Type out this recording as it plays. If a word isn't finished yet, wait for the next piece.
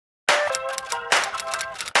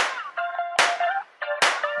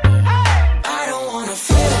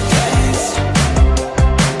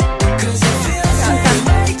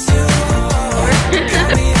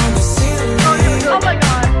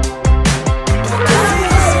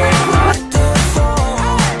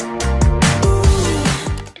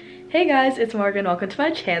Hey guys, it's Morgan. Welcome to my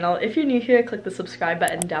channel. If you're new here, click the subscribe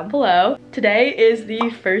button down below. Today is the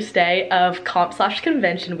first day of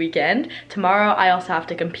comp/convention weekend. Tomorrow I also have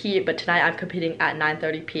to compete, but tonight I'm competing at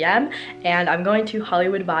 9:30 p.m. and I'm going to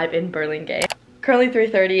Hollywood Vibe in Burlingame. Currently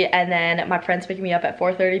 3:30, and then my friend's picking me up at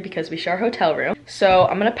 4:30 because we share a hotel room. So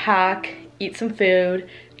I'm gonna pack, eat some food,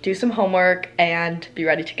 do some homework, and be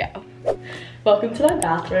ready to go. Welcome to my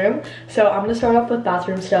bathroom. So I'm gonna start off with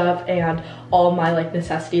bathroom stuff and all my like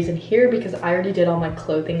necessities in here because I already did all my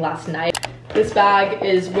clothing last night. This bag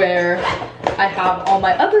is where I have all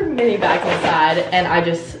my other mini bags inside, and I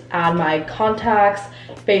just add my contacts,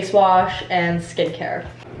 face wash, and skincare.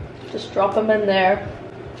 Just drop them in there.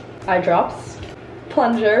 Eye drops,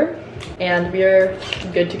 plunger, and we're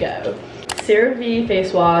good to go. CeraVe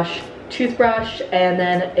face wash, toothbrush, and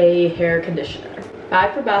then a hair conditioner.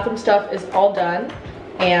 Bag for bathroom stuff is all done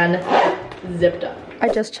and zipped up. I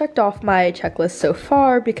just checked off my checklist so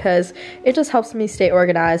far because it just helps me stay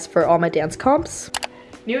organized for all my dance comps.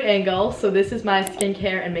 New angle, so this is my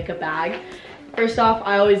skincare and makeup bag. First off,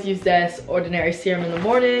 I always use this Ordinary serum in the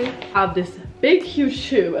morning. I have this big huge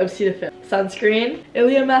tube of Cetaphil sunscreen,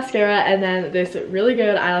 Ilia mascara, and then this really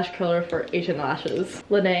good eyelash curler for Asian lashes,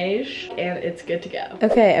 Laneige, and it's good to go.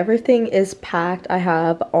 Okay, everything is packed. I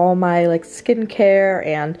have all my like skincare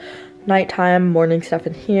and nighttime morning stuff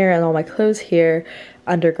in here, and all my clothes here,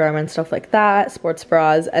 undergarments, stuff like that, sports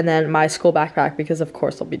bras, and then my school backpack because of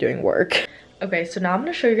course I'll be doing work. Okay, so now I'm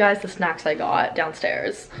gonna show you guys the snacks I got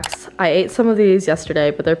downstairs. I ate some of these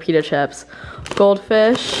yesterday, but they're pita chips.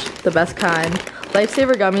 Goldfish, the best kind.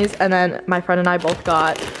 Lifesaver gummies, and then my friend and I both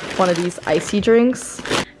got one of these icy drinks.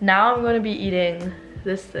 Now I'm gonna be eating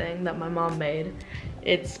this thing that my mom made.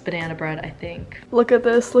 It's banana bread, I think. Look at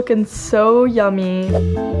this, looking so yummy.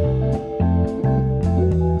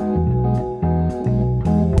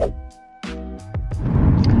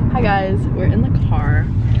 Hi guys, we're in the car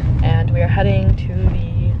and we are heading to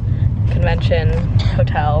the convention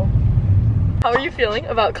hotel. How are you feeling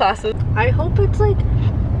about classes? I hope it's like,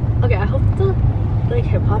 okay, I hope the like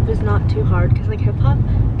hip hop is not too hard because like hip hop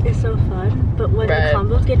is so fun, but when the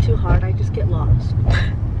combos get too hard, I just get lost.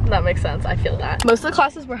 That makes sense, I feel that. Most of the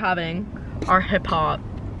classes we're having are hip hop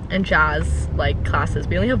and jazz like classes.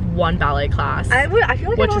 We only have one ballet class. I feel like I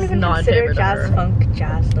don't even consider jazz funk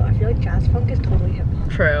jazz though. I feel like jazz funk is totally hip hop.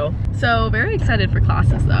 True. So very excited for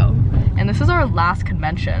classes though. And this is our last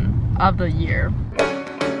convention of the year.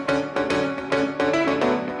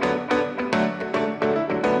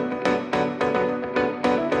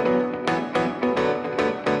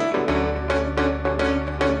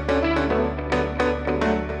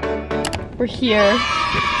 We're here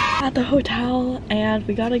at the hotel and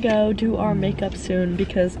we gotta go do our makeup soon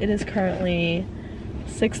because it is currently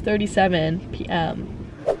 6:37 p.m.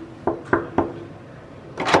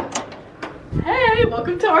 Hey,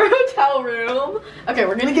 welcome to our hotel room. Okay,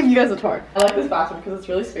 we're gonna give you guys a tour. I like this bathroom because it's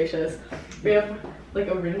really spacious. We have like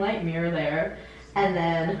a ring light mirror there, and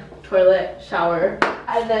then toilet, shower,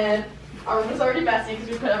 and then our room is already messy because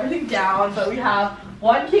we put everything down, but we have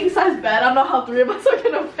one king size bed. I don't know how 3 of us are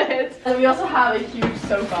gonna fit. And we also have a huge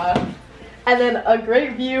sofa. And then a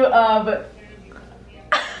great view of,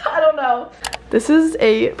 I don't know. This is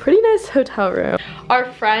a pretty nice hotel room. Our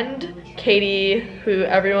friend, Katie, who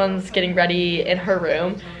everyone's getting ready in her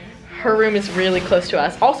room is really close to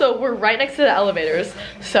us. Also, we're right next to the elevators,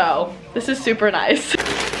 so this is super nice.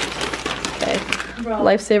 Okay,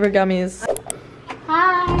 Lifesaver gummies.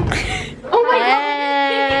 Hi. Oh my god.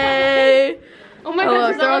 Oh my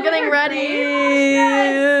god, they're all getting ready.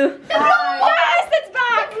 Yes, yes, it's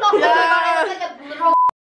back. Yeah.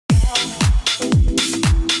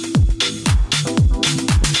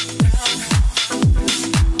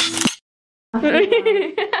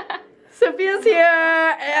 Sophia's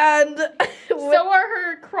here, and so are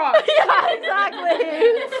her Crocs. Yeah, exactly.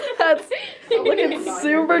 That's looking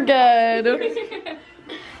super good.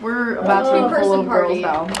 We're about to be full of girls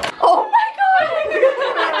now. Oh my god!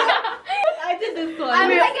 I did this one. I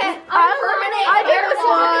did this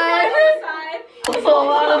one. It's a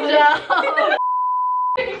lot of job.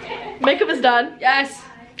 Makeup is done. Yes.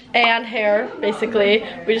 And hair, basically.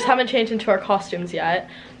 We just haven't changed into our costumes yet,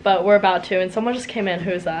 but we're about to. And someone just came in.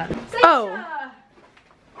 Who is that? Oh.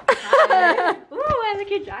 Ooh, I like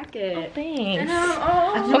your jacket. Thanks.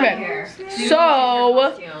 Oh, okay.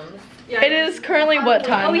 So It is currently what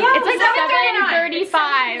time? Oh, yeah. It's like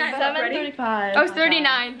 7:35. 7:35. Oh,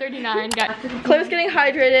 39. Got Chloe's getting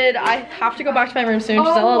hydrated. I have to go back to my room soon.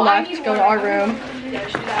 Gisela left to go to our room.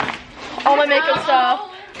 All my makeup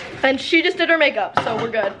stuff. And she just did her makeup, so we're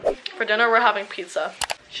good. For dinner, we're having pizza.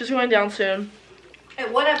 She's going down soon.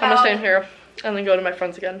 And what about... I'm gonna stay in here and then go to my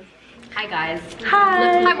friends again. Hi, guys.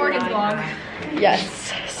 Hi. Hi, Morgan's vlog.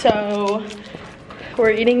 Yes, so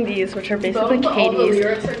we're eating these, which are basically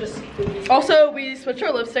Katie's. Also, we switched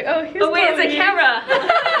our lipstick. Oh, here's Oh, wait, it's a Chloe. camera.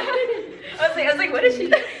 I was like, what is she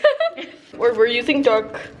doing? We're using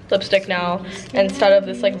dark lipstick now instead of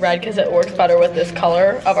this like red because it works better with this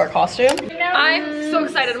color of our costume. I'm so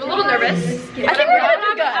excited. I'm a little nervous. I think we're gonna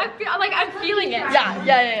do good. I'm feeling it.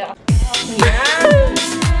 Yeah.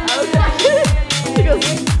 She goes,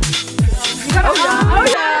 oh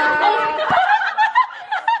yeah.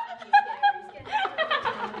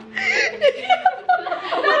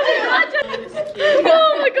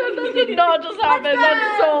 Oh my god, that did not just happen.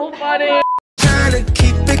 That's so funny. Trying to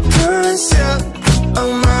keep it concealed.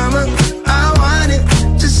 Oh mama, I want it.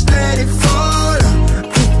 Just let it fall.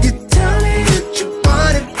 If you tell me that you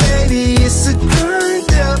want it, baby, it's a done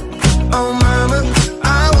deal. Oh mama,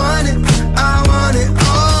 I want it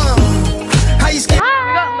all. How you scared? We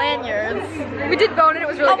got lanyards. We did bone and it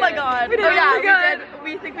was really Oh good. my god. We did really good.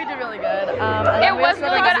 We think we did really good. It was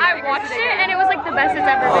really good. I watched it and it was like the best it's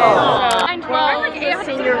ever been. So. 9, 12, like 8.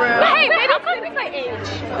 Senior room. Hey, maybe it's like my age.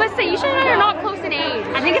 But say you should know you're not close in age.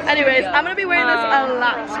 I think it's. Anyways, I'm gonna be wearing this a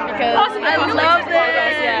lot because I love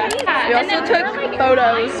this. Yeah. We also took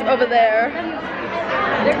photos over there.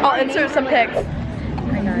 I'll insert some pics.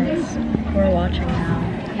 Hi guys, we're watching now.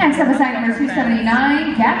 Next up is act number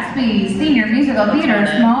 279, Gatsby, Senior Musical Theater,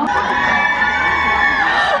 Small.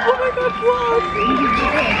 Oh my god, vlog!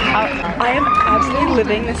 I am absolutely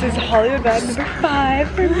living. This is Hollywood vibe number 5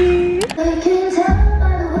 for me.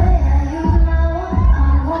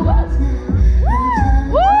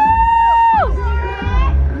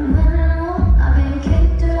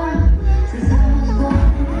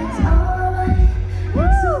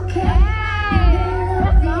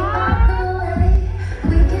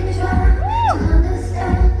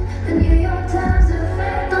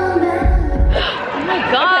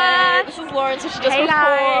 So she just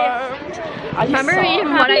performed. Remember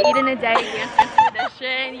what I eat in a day? Dance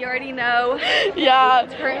tradition. You already know. Yeah.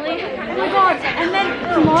 Currently. Oh my god. And then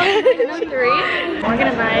tomorrow is 3. Morgan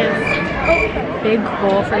and I's big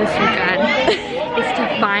goal for this weekend is to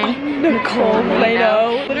find Nicole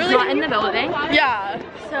Leno. Literally not in the building. Yeah.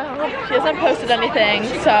 So she hasn't posted anything.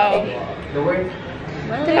 So.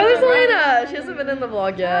 Oh, there's Elena. She hasn't been in the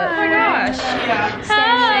vlog yet. oh my gosh.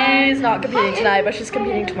 She's not competing tonight, but she's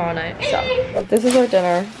competing tomorrow night. So this is our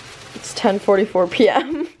dinner. It's 10:44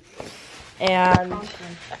 p.m. and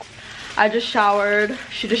I just showered.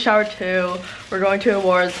 She just showered too. We're going to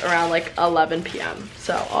awards around like 11 p.m.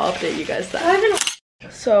 So I'll update you guys then.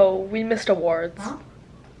 So we missed awards.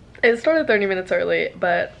 It started 30 minutes early,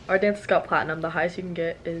 but our dances got platinum. The highest you can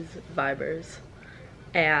get is Vibers.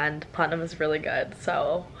 And platinum is really good,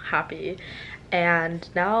 so happy. And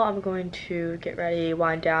now I'm going to get ready,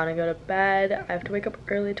 wind down, and go to bed. I have to wake up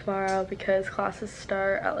early tomorrow because classes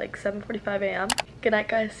start at like 7:45 a.m. Good night,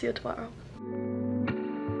 guys. See you tomorrow.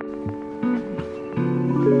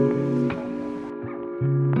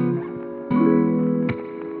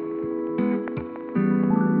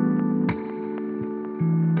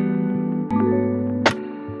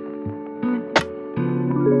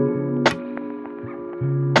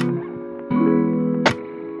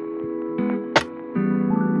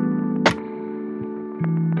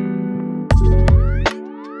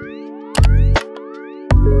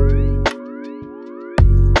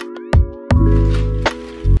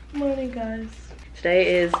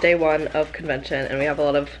 Today is day 1 of convention and we have a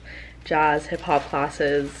lot of jazz hip-hop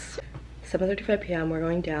classes. 7:35 p.m. We're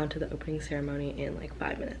going down to the opening ceremony in like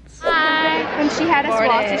 5 minutes. Hi. And she had us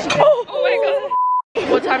watch it. Oh my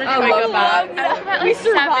god. What time did you wake up at? We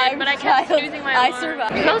survived, but I kept snoozing my alarm. I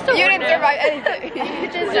survived. You didn't survive anything.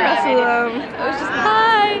 You just Yeah. survived. It was just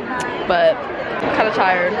hi. But I'm kind of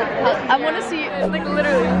tired. I want to see like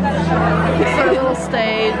literally. It's our little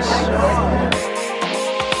stage.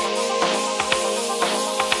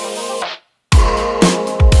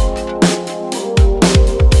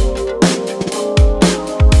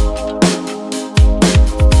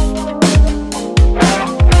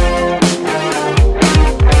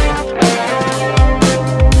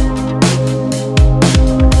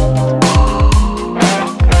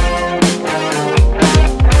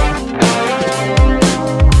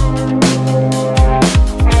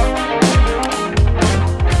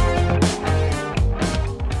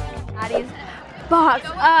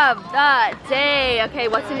 of the day. Okay,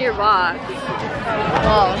 what's in your box?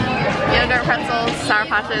 Well, yogurt pretzels, Sour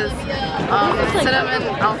Patches, cinnamon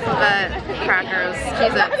alphabet crackers,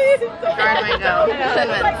 Cheez-Its, dried mango, Thin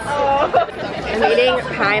Mints. I'm eating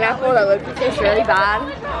pineapple that looks tastes really bad.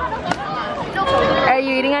 Are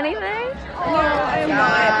you eating anything? No, I am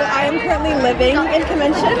not, but I am currently living in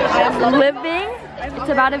convention. I am Living? It's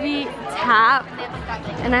about to be tap,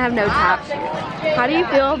 and I have no tap shoes. How do you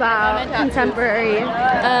feel about contemporary?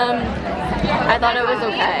 I thought it was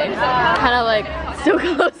okay. Kind of like so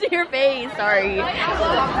close to your face. Sorry.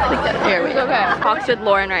 Here we go. Okay. Talks with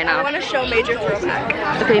Lauren right now. I want to show major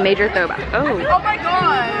throwback. Okay, major throwback. Oh. Oh my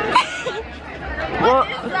god! Well,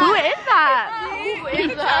 who is that? Who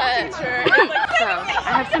is that? Teacher. So,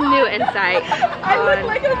 I have some new insight I look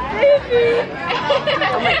like a baby.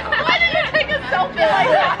 Oh my god. Why did you take a selfie like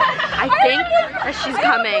that? I think that she's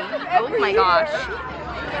coming. Oh my gosh.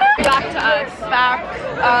 Back to us. Back.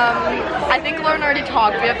 I think Lauren already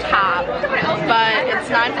talked. We have tap, but it's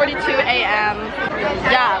 9:42 a.m.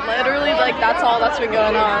 Yeah, literally, like that's all that's been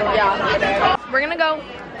going on. Yeah. We're gonna go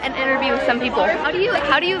and interview some people. How do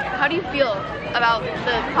you feel about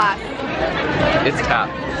the class? It's tap.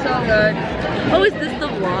 So good. Oh, is this the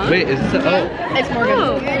vlog? Wait, is this oh? It's Morgan.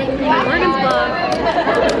 Morgan's vlog.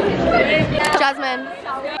 Jasmine.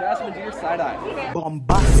 Jasmine, do your side eye.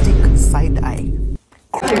 Bombastic side eye.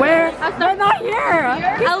 Where? They're not here.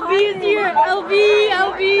 LB is here. LB.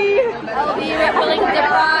 We're feeling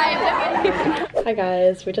deprived. Hi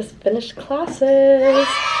guys, we just finished classes.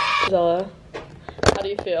 Zella, how do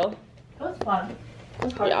you feel? It was fun.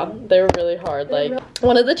 Yeah, they were really hard. Like,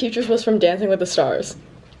 one of the teachers was from Dancing with the Stars,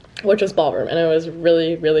 which was ballroom, and it was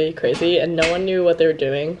really, really crazy, and no one knew what they were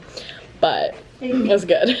doing, but it was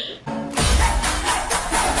good.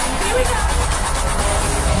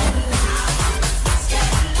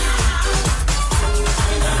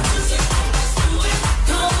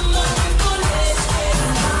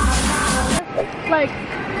 Like,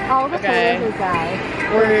 all the Okay. photos are guys.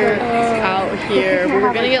 We're out here. We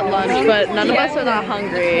were gonna get lunch, but none of us are that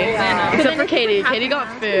hungry. Except for Katie. Katie got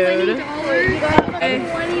food.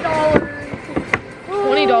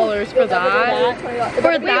 $20 for that.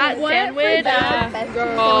 For that sandwich.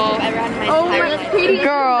 Girl. Oh my Katie.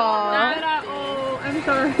 Girl. I'm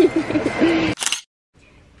sorry.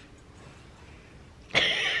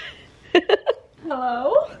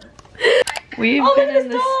 Hello? We've been in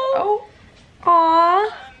this. Oh.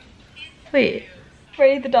 Aww. Wait.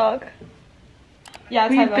 Ready the dog. Yeah,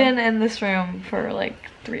 it's We've Tyler. been in this room for like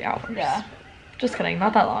 3 hours. Yeah. Just kidding,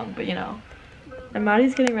 not that long, but you know. And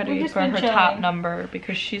Maddie's getting ready We've just for been her chilling. top number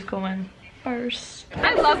because she's going first.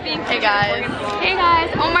 I love being Hey guys. Hey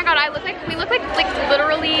guys. Oh my god, we look like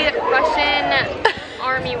literally Russian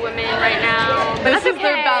army women right now. This is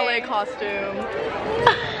their ballet costume.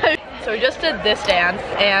 So we just did this dance,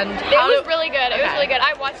 and It was really good. It was really good.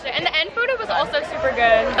 I watched it, and the end photo was also super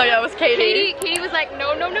good. Oh yeah, it was Katie. Katie was like, no.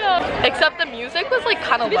 Except the music was like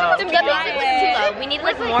kind of low. The music was too low. We need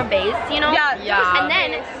like more bass, you know? Yeah. And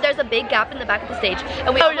then there's a big gap in the back of the stage,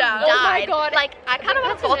 and we Oh, almost yeah. died. Oh my God. Like I kind of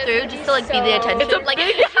want to fall through just to like be the attention. It's a like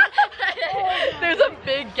big There's a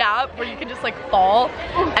big gap where you can just like fall,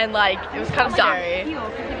 and like it was kind of scary.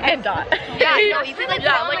 And die. yeah, no, you could like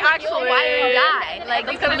Yeah, fall like, and, actually. why don't you die? Like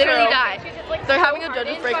you That's could kinda literally true. die. They're having a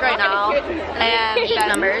judges break right now, and 8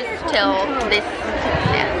 numbers till this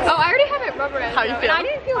dance. Oh, I already have it rubberized. How you feel? I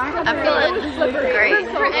didn't feel I'm feeling great.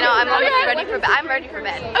 You know, I'm always ready for bed. I'm ready for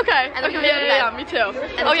bed. Okay. And then Okay. we go to Yeah. bed. Me too.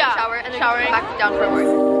 And Oh then yeah. shower and then Showering. go back down for work.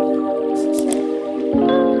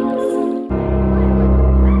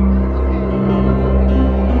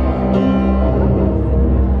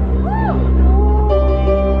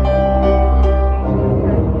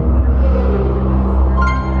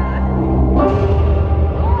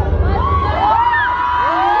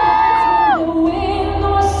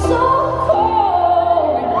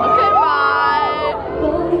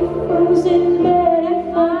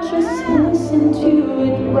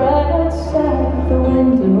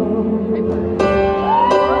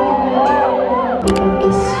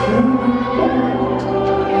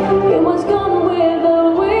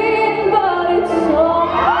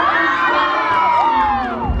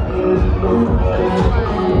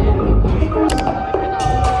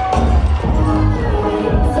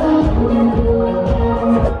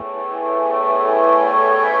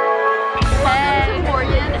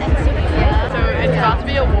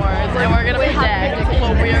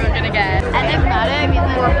 And if Maddie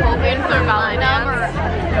means we're hoping for ballet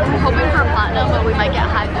dance. hoping for platinum, but we might get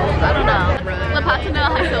high gold. I don't know. The platinum,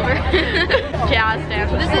 high silver. Jazz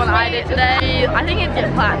dance, which is what I did today. I think it'd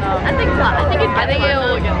get platinum. I think it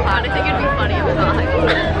will get platinum. I think it'd be funny if it's not high gold.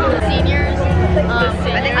 Seniors,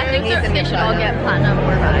 I think they should all get platinum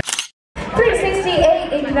or better.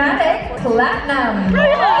 368 Ignitic Platinum.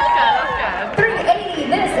 That's good. 380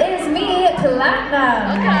 This Is Me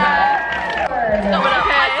Platinum.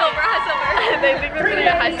 High silver. They think we're gonna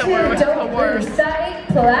get high silver, which is the worst. Site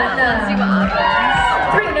Platinum.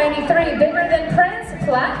 393 Bigger Than Prince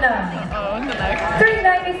Platinum. Oh, what's the next?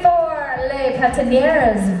 394 Les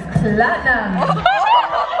Patinieres Platinum.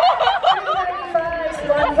 395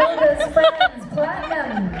 Swanhilda's Friends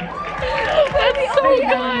Platinum. That's so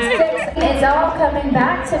good. It's all coming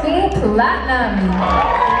back to me Platinum.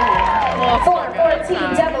 414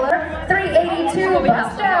 Doubler. 382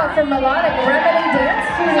 Bust Out from Melodic Remedy Dance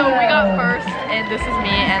Studio. So we got first, and This Is Me,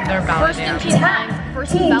 and their ballet dance.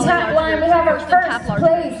 Team Tap Line, we have our first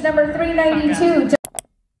place, number 392.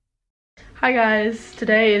 Hi guys,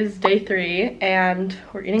 today is day 3, and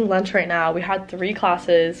we're eating lunch right now. We had 3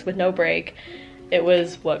 classes with no break. It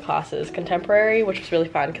was what classes? Contemporary, which was really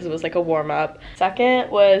fun because it was like a warm-up. Second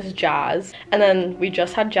was jazz, and then we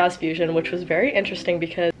just had jazz fusion, which was very interesting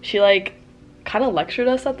because she like kind of lectured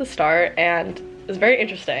us at the start, and it was very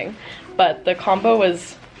interesting, but the combo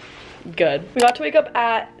was good. We got to wake up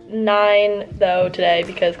at 9 though today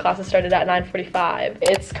because classes started at 9:45.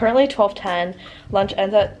 It's currently 12:10. Lunch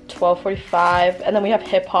ends at 12:45, and then we have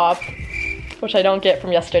hip hop, which I don't get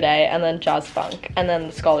from yesterday, and then jazz funk, and then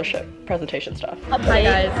the scholarship presentation stuff. Hi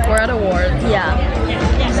guys, we're at awards. Yeah.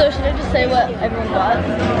 So should I just say what everyone got?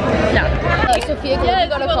 Yeah. Sophia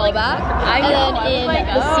got a callback, and then in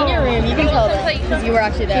the senior room you can tell them because you were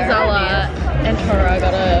actually there. Gisela and Tara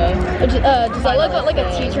got a... Gisela got like a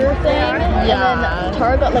teacher thing, Yeah. and then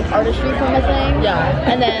Tara got like artistry from a thing.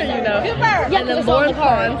 Yeah. And then you know. Yeah, and then Lauren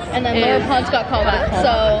Ponce. And then Laura Ponce got callback.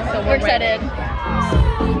 So we're excited.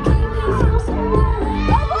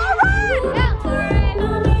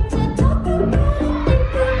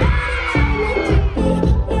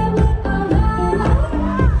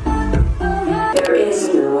 There is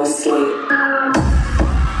no escape.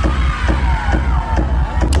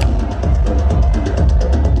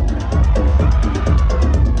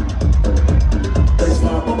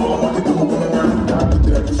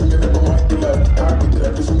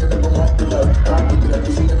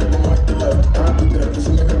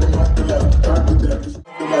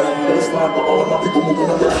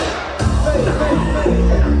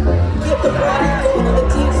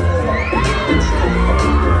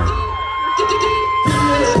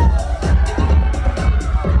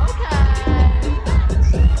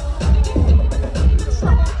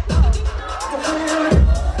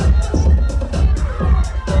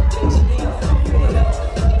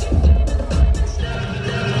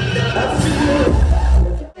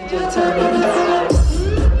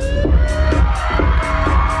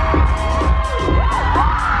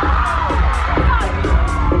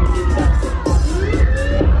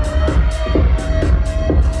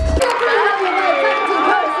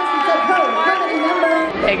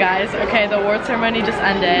 Hey guys, okay, the award ceremony just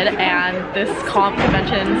ended, and this comp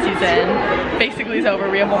convention season basically is over.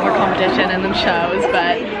 We have one more competition and then shows,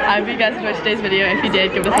 but I hope you guys enjoyed today's video. If you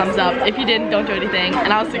did, give it a thumbs up. If you didn't, don't do anything,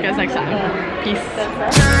 and I'll see you guys next time. Peace.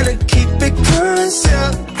 Trying to keep it current,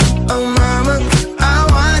 yeah. Oh mama.